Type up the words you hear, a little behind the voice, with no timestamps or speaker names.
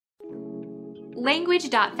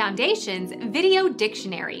Language.Foundation's Video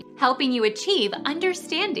Dictionary, helping you achieve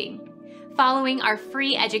understanding. Following our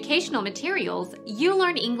free educational materials, you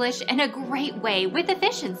learn English in a great way with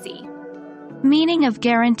efficiency. Meaning of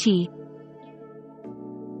guarantee.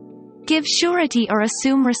 Give surety or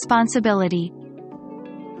assume responsibility.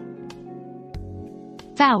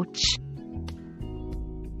 Vouch.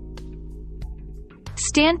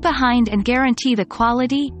 Stand behind and guarantee the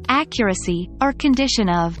quality, accuracy, or condition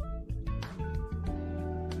of.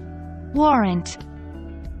 Warrant.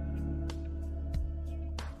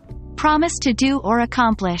 Promise to do or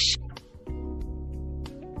accomplish.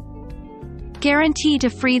 Guarantee to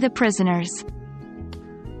free the prisoners.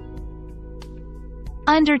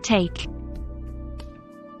 Undertake.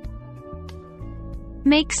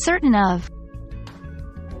 Make certain of.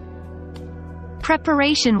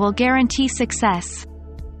 Preparation will guarantee success.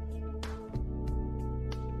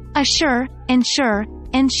 Assure, ensure,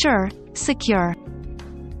 secure.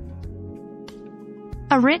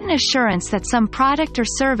 A written assurance that some product or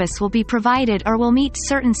service will be provided or will meet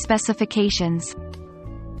certain specifications.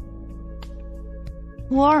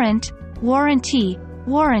 Warrant, warranty,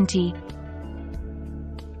 warranty.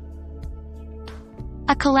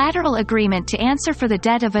 A collateral agreement to answer for the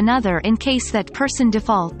debt of another in case that person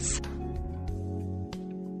defaults.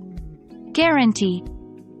 Guarantee.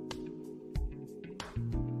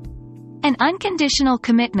 An unconditional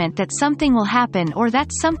commitment that something will happen or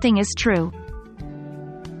that something is true.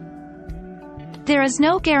 There is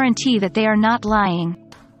no guarantee that they are not lying.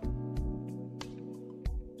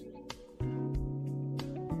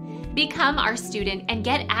 Become our student and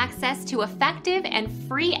get access to effective and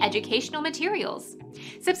free educational materials.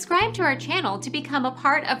 Subscribe to our channel to become a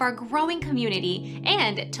part of our growing community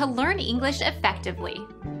and to learn English effectively.